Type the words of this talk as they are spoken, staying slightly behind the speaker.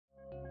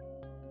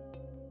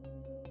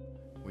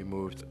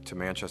moved to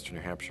Manchester,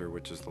 New Hampshire,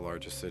 which is the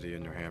largest city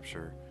in New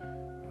Hampshire,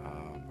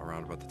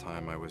 around about the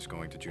time I was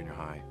going to junior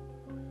high.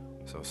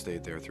 So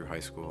stayed there through high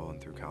school and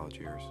through college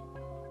years.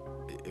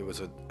 It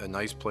was a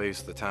nice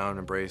place. The town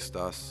embraced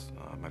us.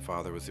 My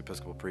father was the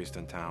Episcopal priest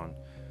in town.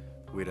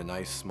 We had a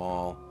nice,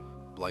 small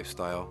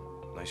lifestyle,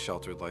 nice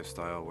sheltered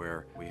lifestyle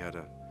where we had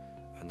a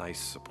nice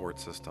support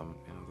system.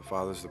 You know, the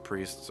father's the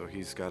priest, so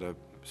he's got to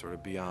sort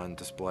of be on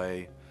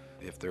display.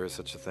 If there is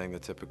such a thing, the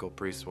typical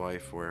priest's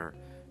wife, where,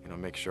 you know,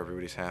 make sure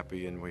everybody's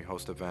happy, and we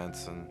host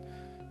events and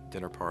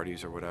dinner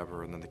parties or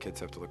whatever, and then the kids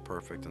have to look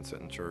perfect and sit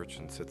in church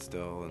and sit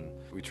still. And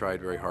we tried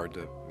very hard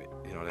to,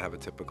 you know, to have a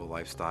typical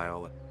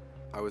lifestyle.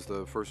 I was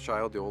the first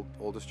child, the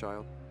oldest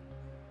child.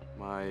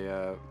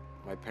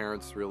 My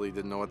parents really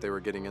didn't know what they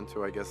were getting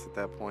into, I guess, at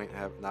that point,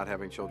 not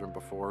having children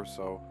before,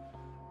 so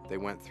they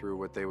went through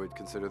what they would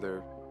consider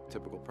their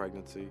typical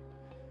pregnancy.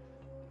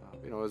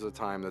 You know, it was a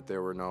time that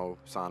there were no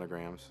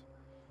sonograms.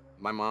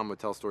 My mom would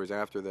tell stories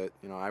after that,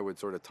 you know, I would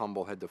sort of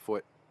tumble head to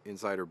foot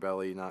inside her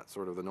belly, not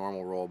sort of the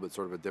normal roll, but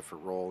sort of a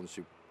different roll, and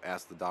she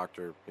asked the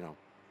doctor, you know,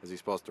 is he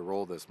supposed to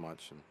roll this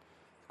much? And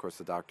of course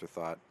the doctor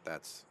thought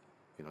that's,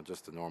 you know,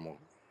 just a normal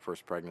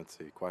first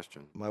pregnancy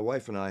question. My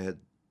wife and I had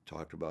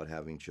talked about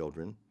having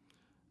children,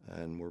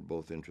 and we're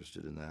both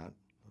interested in that.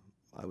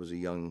 I was a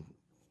young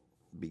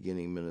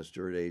beginning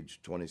minister at age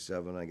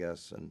 27, I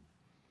guess, and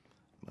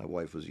my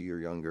wife was a year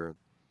younger.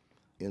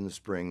 In the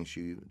spring,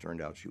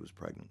 turned out she was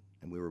pregnant,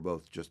 and we were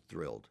both just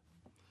thrilled.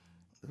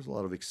 There was a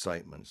lot of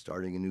excitement,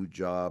 starting a new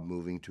job,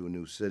 moving to a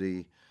new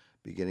city,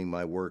 beginning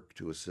my work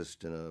to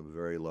assist in a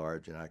very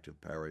large and active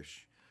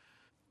parish.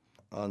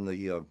 On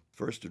the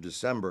 1st of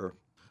December,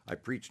 I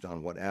preached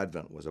on what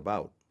Advent was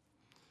about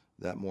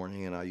that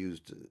morning, and I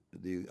used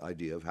the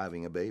idea of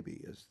having a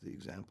baby as the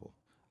example.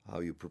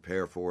 How you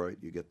prepare for it,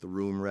 you get the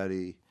room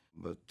ready,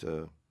 but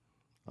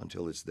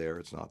until it's there,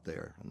 it's not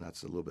there, and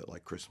that's a little bit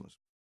like Christmas.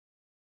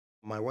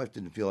 My wife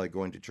didn't feel like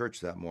going to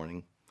church that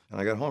morning, and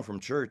I got home from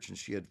church, and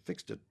she had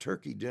fixed a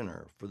turkey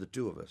dinner for the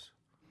two of us.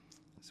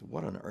 I said,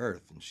 what on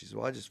earth? And she said,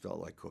 well, I just felt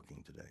like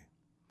cooking today.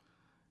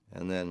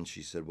 And then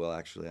she said, well,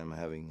 actually, I'm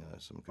having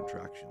some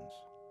contractions.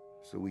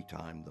 So we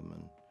timed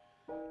them,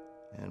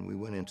 and we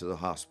went into the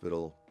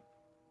hospital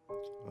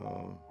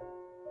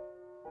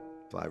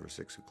 5 or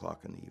 6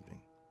 o'clock in the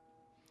evening.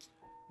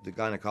 The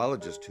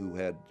gynecologist who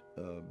had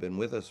been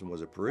with us and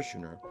was a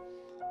parishioner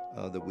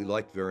that we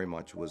liked very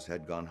much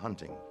had gone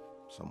hunting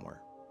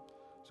somewhere.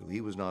 So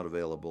he was not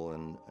available,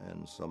 and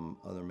some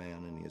other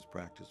man in his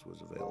practice was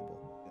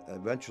available.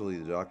 Eventually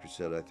the doctor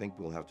said, I think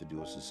we'll have to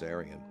do a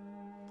cesarean.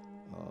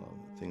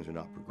 Things are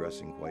not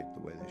progressing quite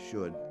the way they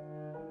should.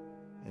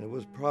 And it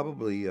was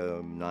probably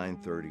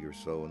 9:30 or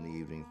so in the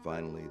evening.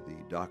 Finally, the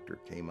doctor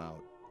came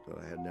out that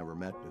I had never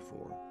met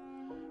before.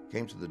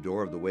 Came to the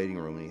door of the waiting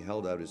room, and he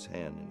held out his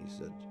hand, and he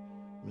said,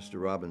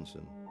 Mr.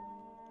 Robinson.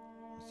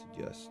 I said,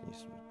 yes. And he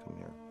said, come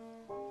here.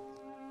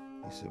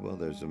 He said, well,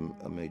 there's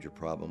a major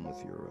problem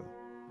with your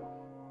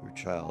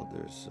child.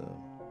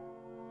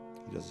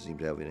 He doesn't seem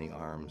to have any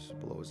arms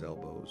below his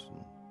elbows,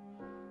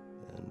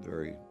 and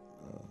very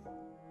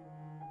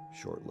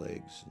short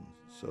legs,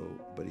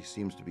 but he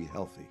seems to be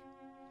healthy.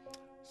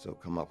 So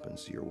come up and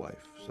see your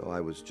wife. So I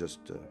was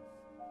just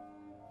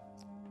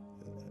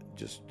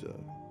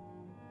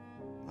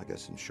I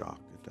guess in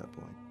shock at that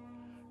point.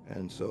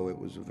 And so it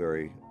was a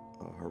very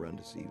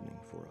horrendous evening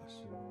for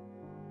us.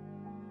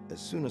 As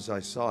soon as I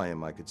saw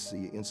him, I could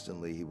see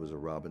instantly he was a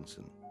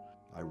Robinson.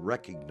 I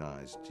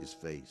recognized his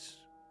face.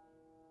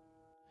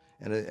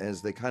 And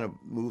as they kind of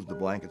moved the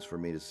blankets for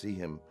me to see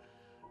him,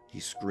 he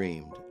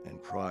screamed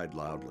and cried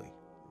loudly,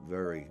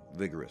 very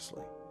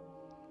vigorously.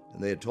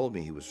 And they had told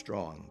me he was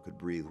strong, could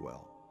breathe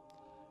well.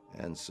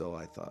 And so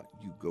I thought,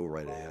 you go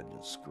right ahead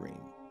and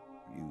scream.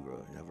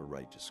 You have a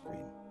right to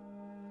scream.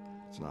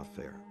 It's not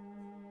fair.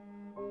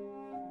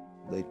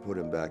 They put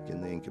him back in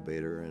the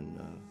incubator and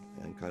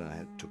kind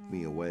of took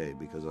me away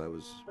because I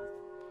was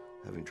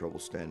having trouble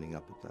standing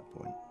up at that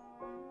point.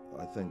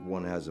 I think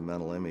one has a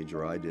mental image,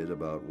 or I did,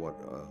 about what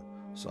a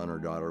son or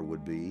daughter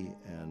would be.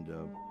 And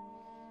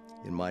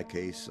in my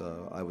case,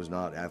 I was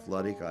not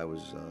athletic. I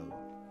was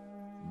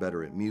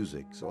better at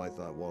music. So I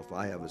thought, well, if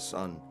I have a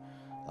son,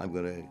 I'm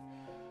going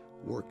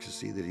to work to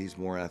see that he's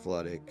more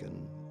athletic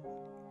and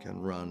can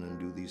run and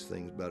do these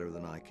things better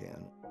than I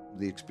can.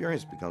 The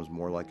experience becomes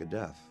more like a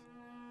death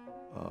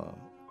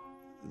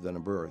than a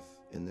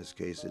birth. In this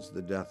case, it's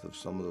the death of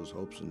some of those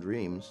hopes and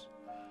dreams,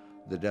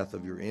 the death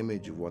of your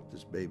image of what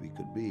this baby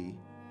could be,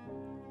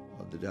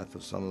 the death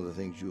of some of the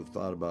things you have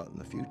thought about in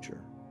the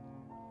future.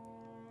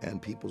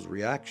 And people's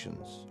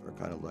reactions are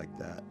kind of like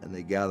that, and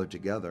they gather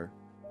together,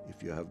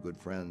 if you have good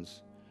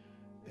friends,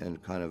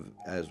 and kind of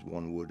as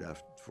one would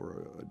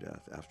after a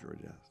death.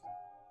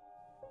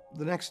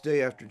 The next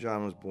day after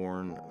John was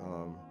born,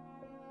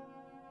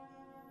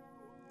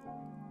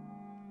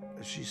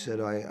 she said,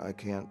 I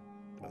can't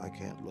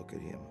look at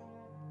him.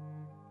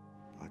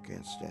 I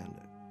can't stand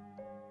it.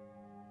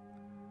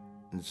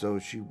 And so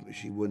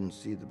she wouldn't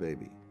see the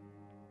baby.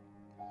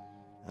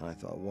 And I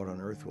thought, what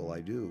on earth will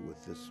I do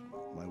with this,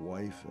 my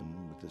wife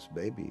and with this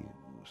baby?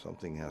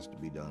 Something has to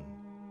be done.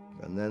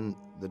 And then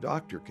the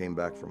doctor came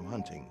back from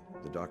hunting,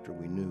 the doctor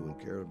we knew and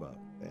cared about.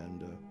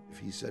 And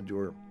he said to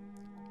her,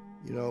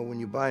 you know, when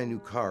you buy a new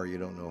car, you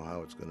don't know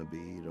how it's going to be,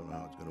 you don't know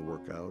how it's going to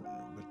work out.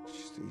 But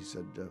he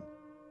said,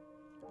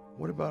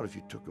 what about if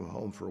you took him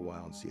home for a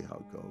while and see how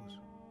it goes?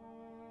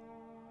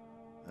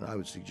 And I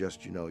would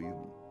suggest, you know, you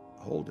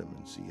hold him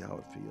and see how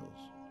it feels.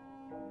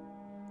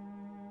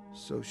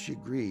 So she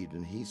agreed,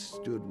 and he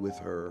stood with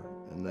her,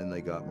 and then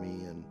they got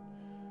me, and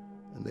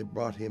they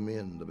brought him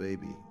in, the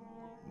baby,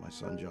 my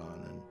son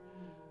John, and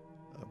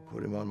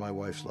put him on my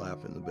wife's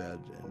lap in the bed,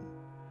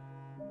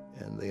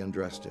 and they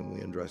undressed him.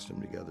 We undressed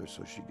him together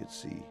so she could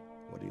see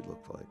what he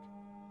looked like.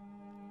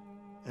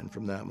 And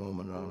from that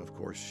moment on, of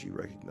course, she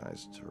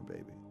recognized her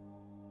baby.